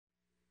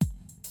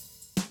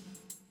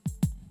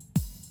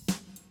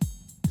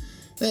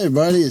Hey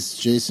everybody, it's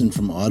Jason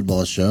from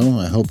Oddball Show.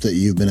 I hope that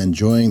you've been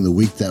enjoying the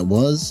week that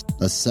was,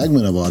 a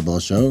segment of Oddball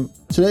Show.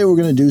 Today we're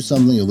going to do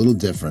something a little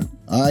different.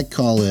 I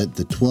call it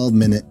the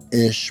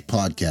 12-minute-ish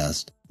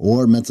podcast,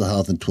 or mental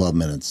health in 12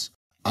 minutes.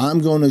 I'm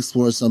going to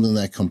explore something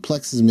that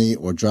complexes me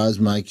or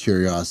drives my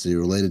curiosity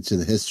related to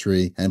the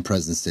history and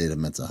present state of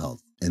mental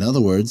health. In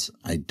other words,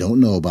 I don't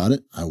know about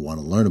it, I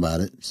want to learn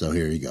about it, so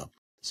here you go.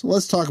 So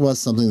let's talk about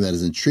something that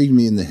has intrigued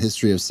me in the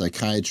history of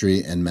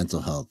psychiatry and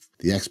mental health,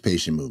 the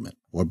ex-patient movement,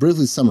 or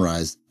briefly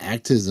summarized,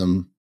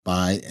 activism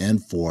by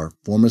and for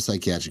former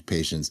psychiatric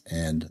patients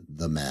and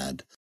the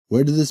MAD.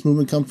 Where did this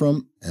movement come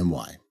from and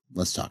why?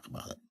 Let's talk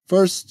about it.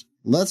 First,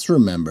 let's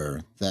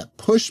remember that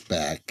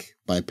pushback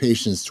by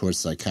patients towards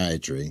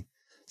psychiatry,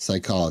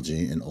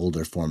 psychology, and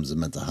older forms of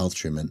mental health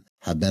treatment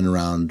have been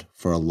around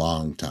for a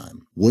long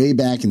time. Way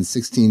back in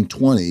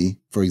 1620,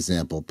 for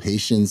example,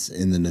 patients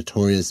in the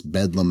notorious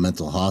Bedlam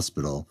Mental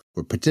Hospital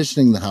were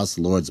petitioning the House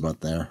of Lords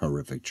about their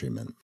horrific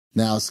treatment.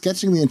 Now,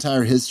 sketching the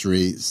entire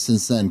history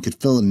since then could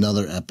fill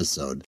another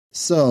episode.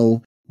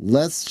 So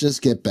let's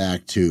just get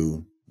back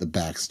to the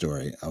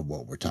backstory of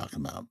what we're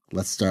talking about.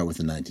 Let's start with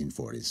the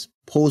 1940s,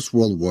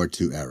 post-World War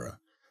II era.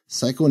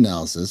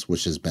 Psychoanalysis,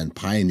 which has been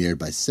pioneered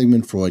by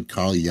Sigmund Freud,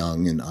 Carl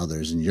Jung, and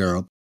others in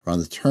Europe around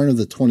the turn of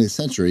the 20th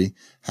century,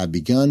 had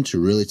begun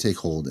to really take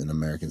hold in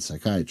American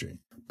psychiatry.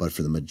 But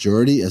for the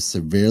majority of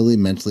severely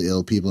mentally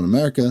ill people in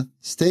America,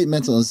 state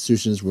mental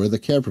institutions were the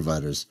care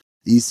providers.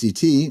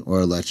 ECT, or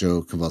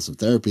electroconvulsive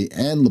therapy,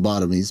 and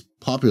lobotomies,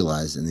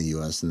 popularized in the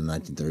U.S. in the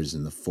 1930s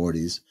and the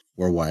 40s,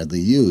 were widely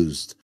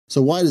used.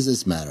 So why does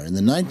this matter? In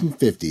the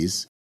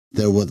 1950s,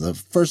 there was the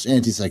first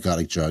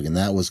antipsychotic drug, and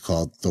that was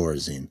called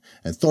Thorazine.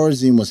 And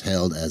Thorazine was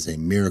hailed as a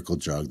miracle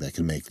drug that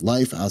could make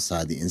life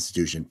outside the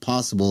institution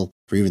possible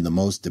for even the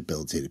most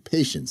debilitated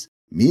patients.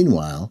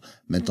 Meanwhile,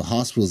 mental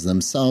hospitals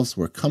themselves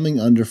were coming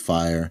under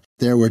fire.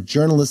 There were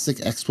journalistic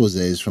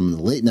exposés from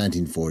the late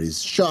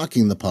 1940s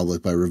shocking the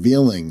public by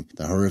revealing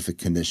the horrific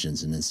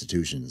conditions in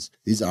institutions.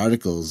 These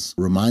articles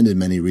reminded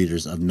many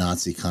readers of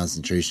Nazi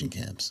concentration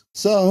camps.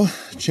 So,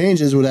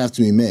 changes would have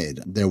to be made.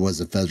 There was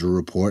a federal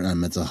report on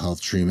mental health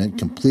treatment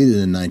completed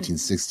in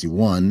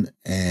 1961,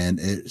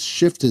 and it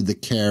shifted the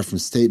care from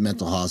state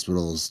mental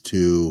hospitals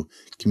to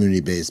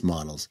community-based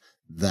models.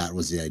 That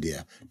was the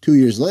idea. 2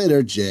 years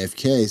later,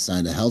 JFK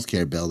signed a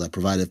healthcare bill that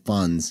provided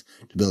funds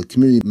to build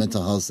community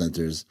mental health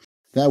centers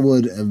that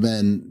would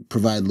then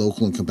provide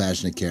local and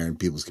compassionate care in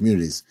people's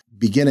communities,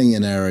 beginning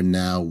an era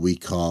now we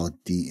call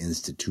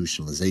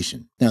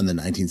deinstitutionalization. Now, in the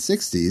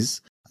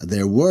 1960s,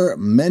 there were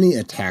many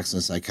attacks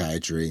on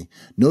psychiatry,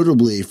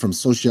 notably from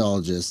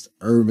sociologist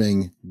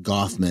Irving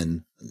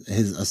Goffman,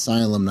 his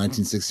Asylum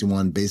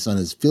 1961, based on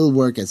his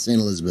fieldwork at St.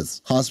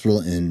 Elizabeth's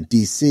Hospital in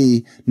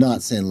D.C.,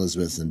 not St.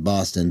 Elizabeth's in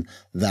Boston.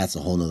 That's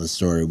a whole nother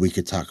story. We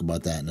could talk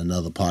about that in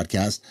another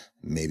podcast.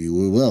 Maybe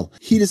we will.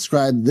 He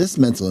described this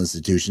mental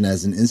institution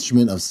as an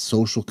instrument of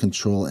social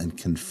control and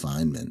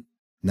confinement,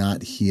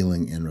 not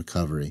healing and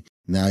recovery.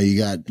 Now you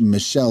got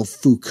Michel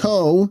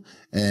Foucault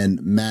and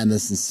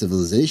Madness and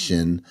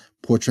Civilization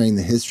portraying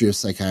the history of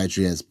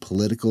psychiatry as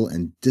political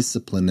and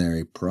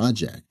disciplinary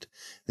project.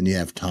 Then you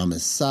have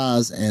Thomas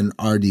Szasz and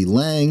R.D.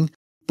 Laing.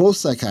 Both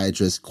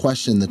psychiatrists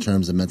question the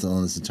terms of mental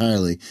illness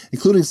entirely,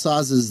 including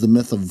Szasz's The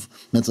Myth of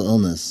Mental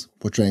Illness,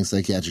 portraying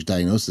psychiatric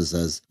diagnosis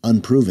as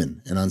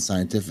unproven and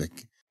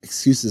unscientific,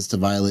 excuses to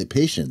violate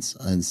patients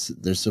and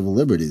their civil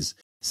liberties.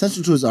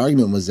 Central to his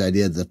argument was the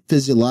idea that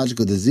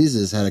physiological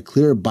diseases had a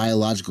clear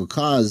biological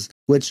cause,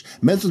 which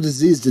mental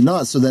disease did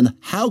not. So then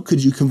how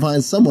could you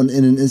confine someone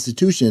in an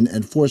institution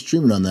and force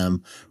treatment on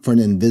them for an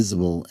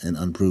invisible and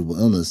unprovable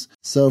illness?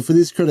 So for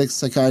these critics,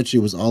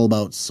 psychiatry was all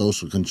about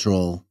social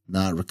control,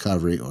 not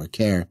recovery or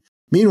care.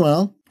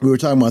 Meanwhile, we were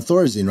talking about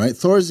Thorazine, right?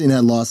 Thorazine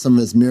had lost some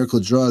of its miracle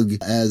drug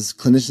as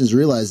clinicians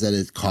realized that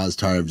it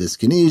caused tardive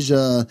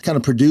dyskinesia, kind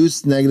of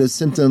produced negative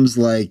symptoms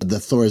like the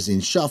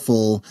Thorazine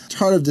shuffle.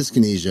 Tardive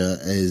dyskinesia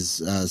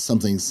is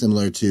something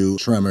similar to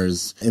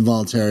tremors,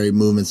 involuntary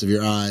movements of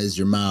your eyes,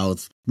 your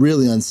mouth,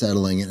 really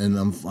unsettling. And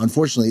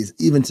unfortunately,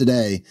 even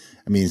today,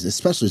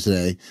 especially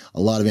today,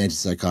 a lot of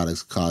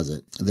antipsychotics cause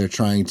it. They're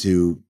trying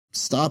to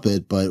stop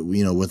it, but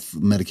with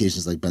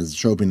medications like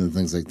benzotropine and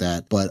things like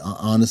that. But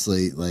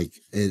honestly, it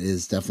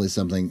is definitely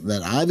something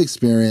that I've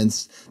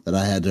experienced that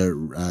I had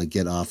to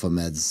get off of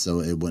meds so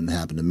it wouldn't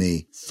happen to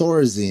me.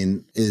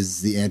 Thorazine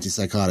is the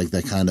antipsychotic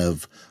that kind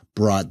of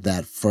brought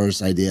that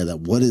first idea that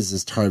what is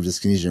this tardive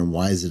dyskinesia and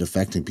why is it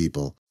affecting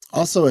people?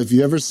 Also, if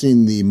you've ever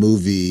seen the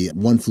movie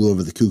One Flew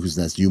Over the Cuckoo's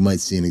Nest, you might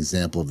see an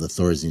example of the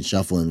Thorazine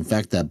shuffle. And in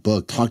fact, that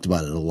book talked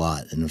about it a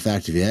lot. And in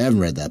fact, if you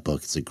haven't read that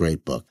book, it's a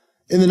great book.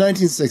 In the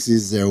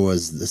 1960s, there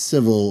was the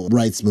civil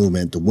rights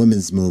movement, the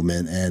women's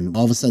movement, and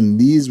all of a sudden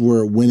these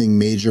were winning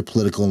major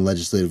political and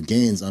legislative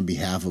gains on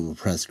behalf of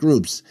oppressed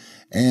groups.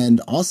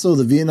 And also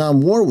the Vietnam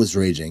War was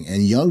raging,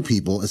 and young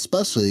people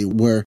especially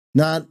were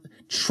not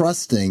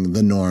trusting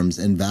the norms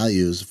and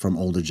values from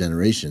older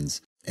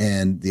generations.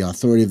 and the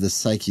authority of the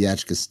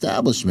psychiatric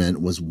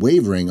establishment was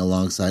wavering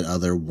alongside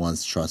other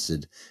once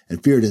trusted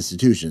and feared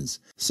institutions.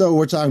 So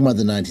we're talking about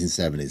the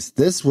 1970s.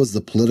 This was the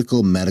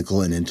political,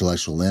 medical, and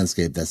intellectual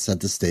landscape that set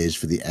the stage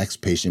for the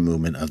ex-patient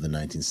movement of the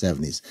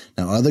 1970s.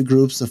 Now, other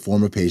groups of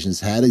former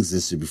patients had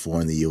existed before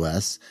in the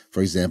U.S.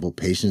 For example,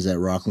 patients at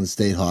Rockland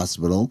State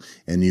Hospital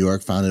in New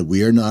York founded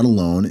We Are Not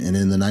Alone, and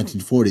in the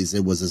 1940s,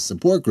 it was a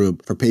support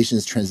group for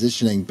patients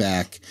transitioning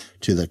back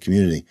to the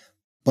community.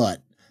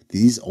 But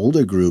these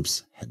older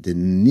groups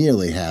didn't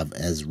nearly have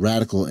as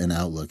radical an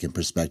outlook and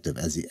perspective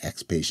as the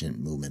ex-patient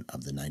movement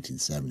of the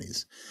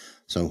 1970s.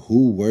 So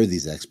who were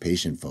these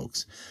ex-patient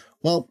folks?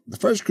 Well, the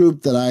first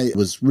group that I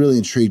was really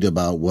intrigued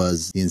about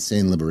was the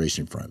Insane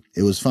Liberation Front.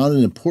 It was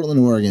founded in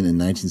Portland, Oregon in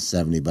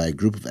 1970 by a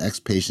group of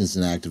ex-patients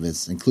and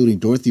activists, including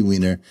Dorothy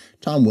Weiner,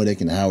 Tom Whittock,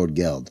 and Howard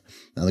Geld.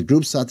 Now, the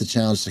group sought to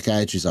challenge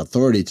psychiatry's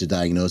authority to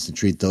diagnose and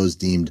treat those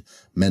deemed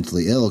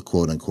mentally ill,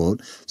 quote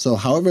unquote. So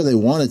however they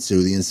wanted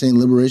to, the Insane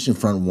Liberation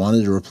Front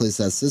wanted to replace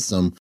that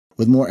system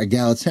with more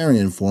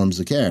egalitarian forms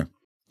of care.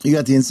 You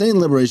got the Insane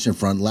Liberation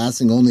Front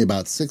lasting only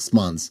about 6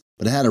 months,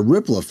 but it had a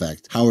ripple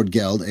effect. Howard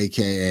Geld,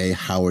 a.k.a.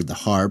 Howard the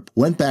Harp,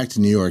 went back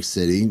to New York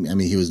City. I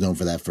mean, he was known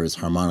for that for his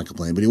harmonica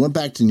playing, but he went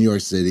back to New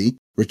York City,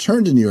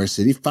 returned to New York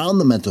City, found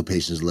the Mental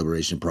Patients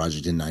Liberation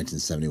Project in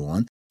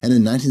 1971, and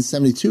in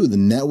 1972, the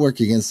Network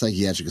Against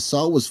Psychiatric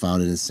Assault was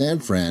founded in San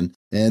Fran,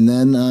 and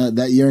then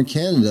that year in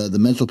Canada, the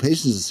Mental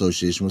Patients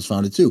Association was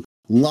founded too.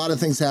 A lot of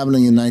things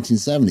happening in the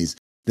 1970s.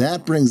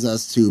 That brings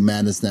us to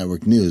Madness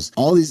Network News.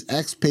 All these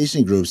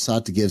ex-patient groups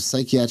sought to give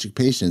psychiatric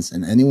patients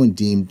and anyone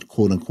deemed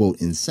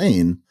quote-unquote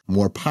insane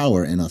more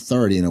power and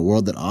authority in a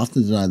world that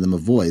often denied them a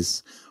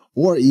voice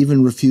or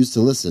even refused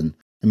to listen.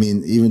 I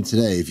mean, even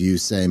today, if you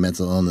say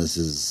mental illness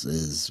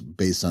is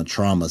based on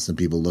trauma, some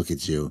people look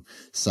at you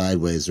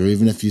sideways. Or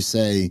even if you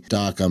say,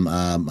 Doc, I'm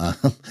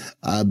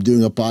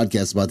doing a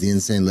podcast about the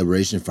Insane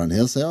Liberation Front,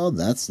 he'll say, oh,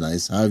 that's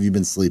nice. How have you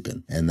been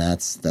sleeping? And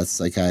that's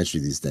psychiatry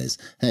these days.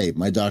 Hey,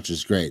 my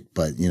doctor's great,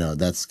 but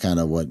that's kind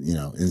of what,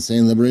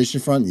 Insane Liberation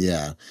Front.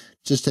 Yeah,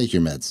 just take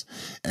your meds.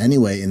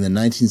 Anyway, in the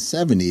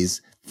 1970s,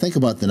 think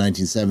about the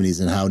 1970s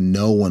and how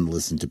no one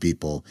listened to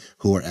people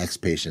who were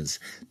ex-patients.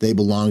 They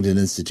belonged in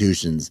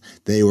institutions.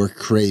 They were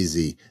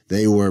crazy.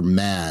 They were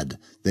mad.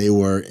 They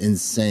were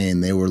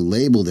insane. They were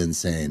labeled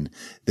insane.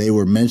 They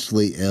were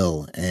mentally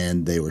ill,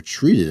 and they were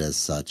treated as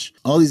such.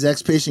 All these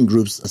ex-patient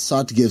groups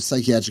sought to give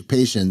psychiatric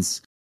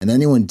patients and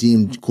anyone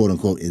deemed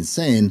quote-unquote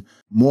insane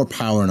more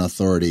power and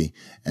authority,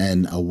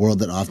 and a world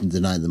that often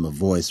denied them a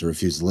voice or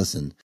refused to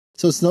listen.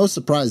 So it's no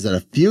surprise that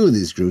a few of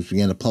these groups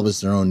began to publish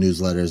their own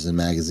newsletters and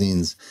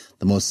magazines.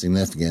 The most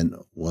significant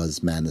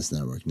was Madness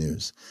Network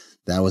News.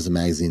 That was a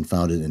magazine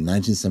founded in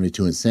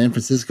 1972 in San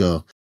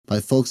Francisco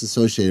by folks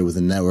associated with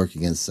the Network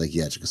Against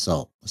Psychiatric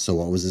Assault. So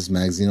what was this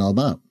magazine all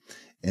about?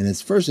 In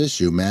its first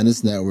issue,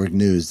 Madness Network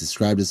News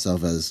described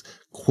itself as,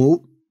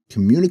 quote,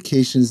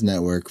 communications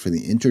network for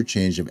the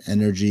interchange of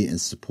energy and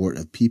support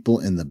of people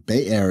in the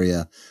Bay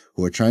Area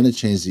who are trying to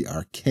change the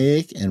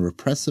archaic and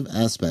repressive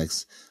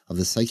aspects of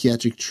the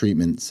psychiatric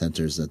treatment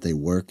centers that they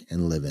work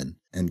and live in,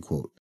 end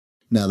quote.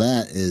 Now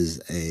that is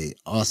an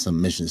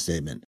awesome mission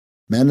statement.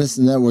 Madness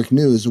Network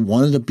News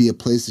wanted to be a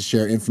place to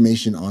share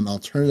information on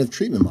alternative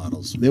treatment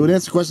models. They would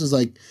answer questions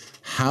like,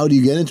 how do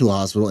you get into a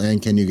hospital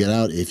and can you get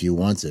out if you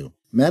want to?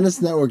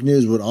 Madness Network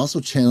News would also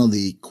channel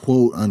the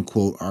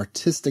quote-unquote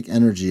artistic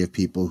energy of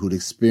people who'd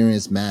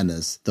experienced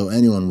madness, though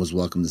anyone was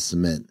welcome to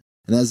submit.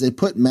 And as they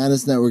put,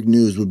 Madness Network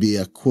News would be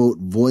a, quote,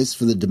 voice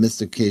for the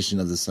domestication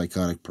of the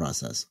psychotic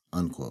process,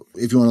 unquote.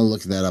 If you want to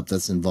look that up,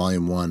 that's in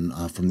Volume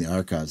 1 from the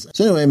archives.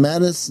 So anyway,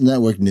 Madness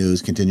Network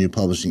News continued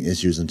publishing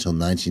issues until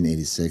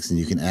 1986, and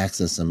you can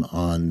access them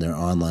on their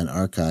online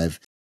archive.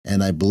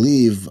 And I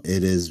believe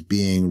it is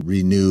being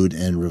renewed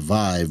and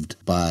revived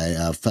by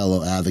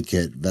fellow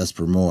advocate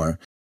Vesper Moore.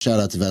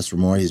 Shout out to Vesper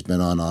Moore. He's been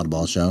on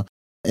Oddball Show.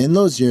 In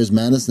those years,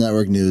 Madness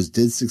Network News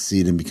did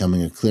succeed in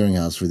becoming a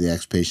clearinghouse for the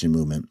ex-patient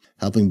movement,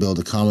 helping build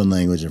a common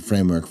language and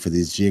framework for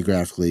these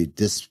geographically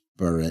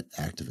disparate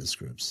activist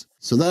groups.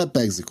 So that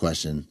begs the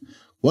question,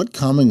 what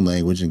common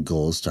language and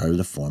goals started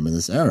to form in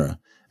this era?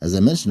 As I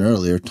mentioned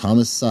earlier,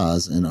 Thomas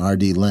Szasz and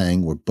R.D.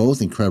 Laing were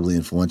both incredibly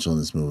influential in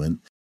this movement,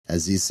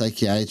 as these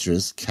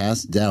psychiatrists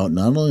cast doubt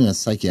not only on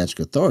psychiatric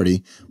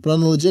authority, but on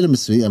the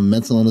legitimacy of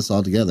mental illness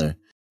altogether.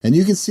 And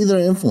you can see their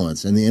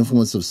influence and the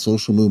influence of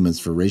social movements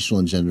for racial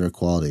and gender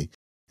equality.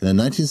 In a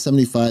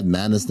 1975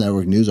 Madness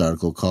Network News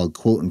article called,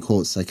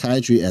 quote-unquote,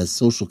 Psychiatry as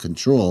Social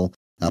Control,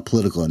 a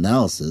Political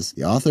Analysis,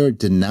 the author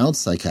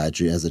denounced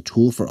psychiatry as a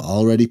tool for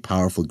already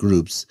powerful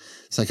groups.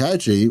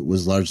 Psychiatry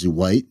was largely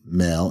white,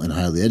 male, and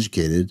highly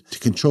educated to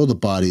control the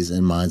bodies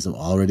and minds of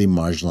already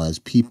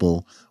marginalized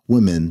people,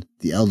 women,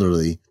 the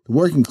elderly, the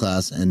working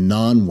class, and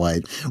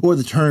non-white, or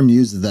the term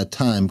used at that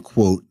time,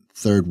 quote,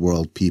 third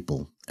world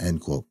people,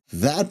 end quote.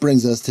 That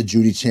brings us to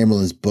Judy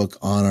Chamberlain's book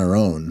On Our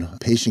Own,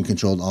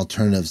 Patient-Controlled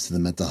Alternatives to the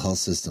Mental Health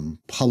System,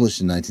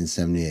 published in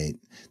 1978.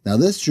 Now,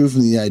 this drew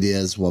from the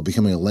ideas while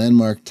becoming a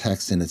landmark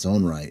text in its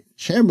own right.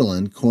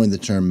 Chamberlain coined the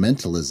term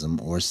mentalism,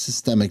 or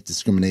systemic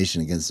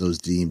discrimination against those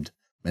deemed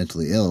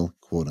mentally ill,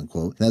 quote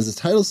unquote. And as the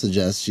title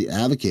suggests, she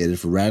advocated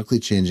for radically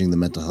changing the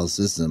mental health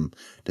system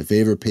to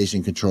favor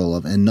patient control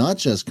of, and not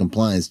just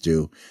compliance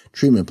to,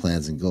 treatment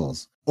plans and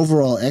goals.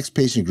 Overall,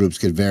 ex-patient groups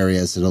could vary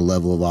as to the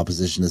level of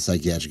opposition to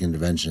psychiatric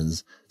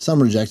interventions.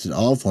 Some rejected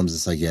all forms of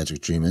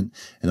psychiatric treatment,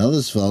 and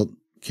others felt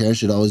care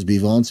should always be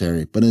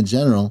voluntary. But in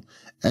general,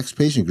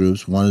 ex-patient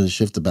groups wanted to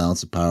shift the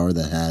balance of power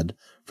that had,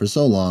 for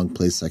so long,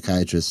 placed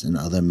psychiatrists and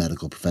other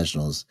medical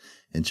professionals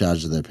in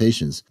charge of their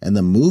patients. And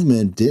the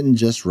movement didn't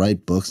just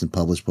write books and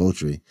publish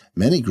poetry.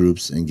 Many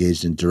groups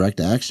engaged in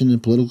direct action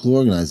and political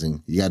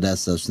organizing. You got that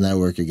stuff's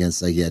Network Against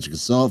Psychiatric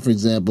Assault, for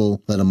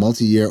example, led a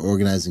multi-year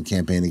organizing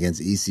campaign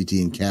against ECT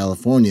in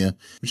California,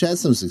 which had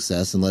some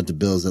success and led to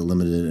bills that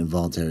limited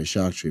involuntary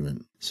shock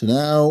treatment. So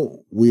now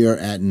we are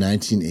at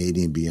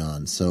 1980 and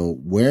beyond. So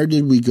where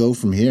did we go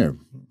from here?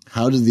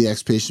 How did the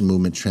ex-patient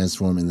movement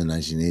transform in the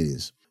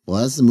 1980s?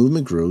 Well, as the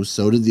movement grew,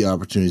 so did the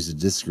opportunities to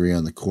disagree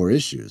on the core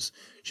issues.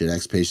 Should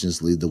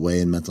ex-patients lead the way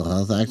in mental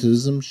health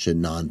activism? Should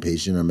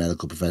non-patient or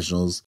medical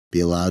professionals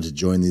be allowed to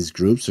join these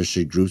groups, or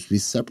should groups be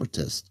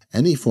separatist?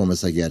 Any form of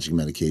psychiatric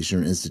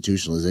medication or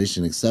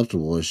institutionalization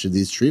acceptable, or should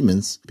these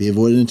treatments be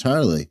avoided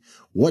entirely?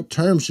 What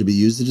terms should be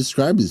used to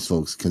describe these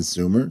folks?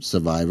 Consumer,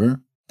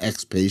 survivor,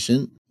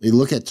 ex-patient? You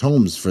look at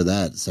Tomes for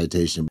that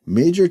citation.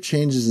 Major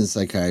changes in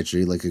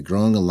psychiatry, like a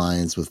growing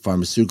alliance with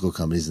pharmaceutical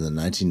companies in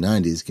the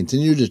 1990s,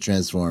 continue to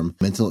transform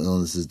mental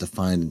illnesses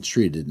defined and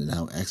treated and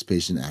how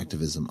ex-patient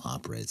activism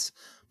operates.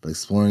 But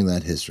exploring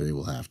that history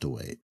will have to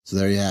wait. So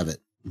there you have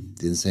it.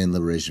 The Insane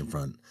Liberation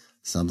Front.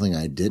 Something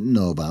I didn't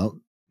know about.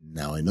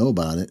 Now I know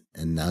about it,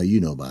 and now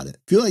you know about it.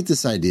 If you like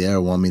this idea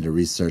or want me to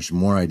research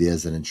more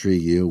ideas that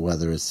intrigue you,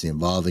 whether it's the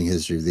evolving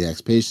history of the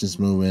ex-patients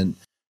movement,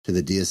 to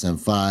the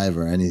DSM-5,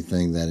 or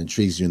anything that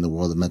intrigues you in the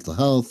world of mental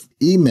health,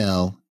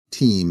 email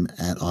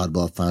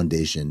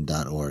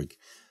team@oddballfoundation.org.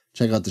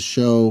 Check out the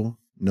show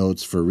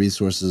notes for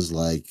resources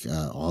like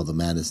all the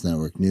Madness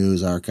Network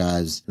news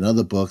archives and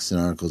other books and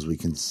articles we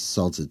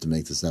consulted to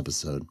make this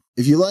episode.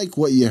 If you like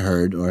what you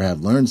heard or have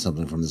learned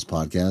something from this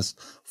podcast,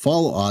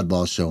 follow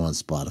Oddball Show on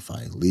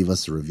Spotify, leave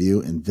us a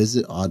review, and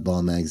visit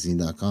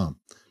oddballmagazine.com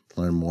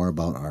to learn more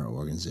about our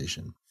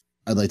organization.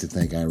 I'd like to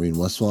thank Irene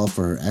Westphal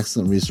for her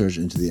excellent research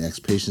into the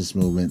ex-patients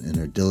movement and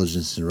her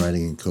diligence in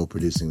writing and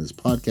co-producing this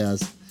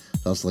podcast.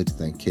 I'd also like to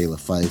thank Kayla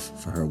Fife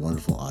for her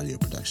wonderful audio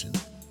production.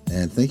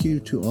 And thank you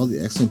to all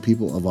the excellent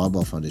people of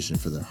Oddball Foundation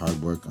for their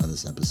hard work on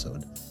this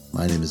episode.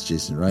 My name is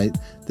Jason Wright.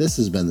 This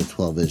has been the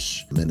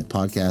 12-ish Minute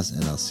Podcast,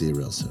 and I'll see you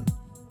real soon.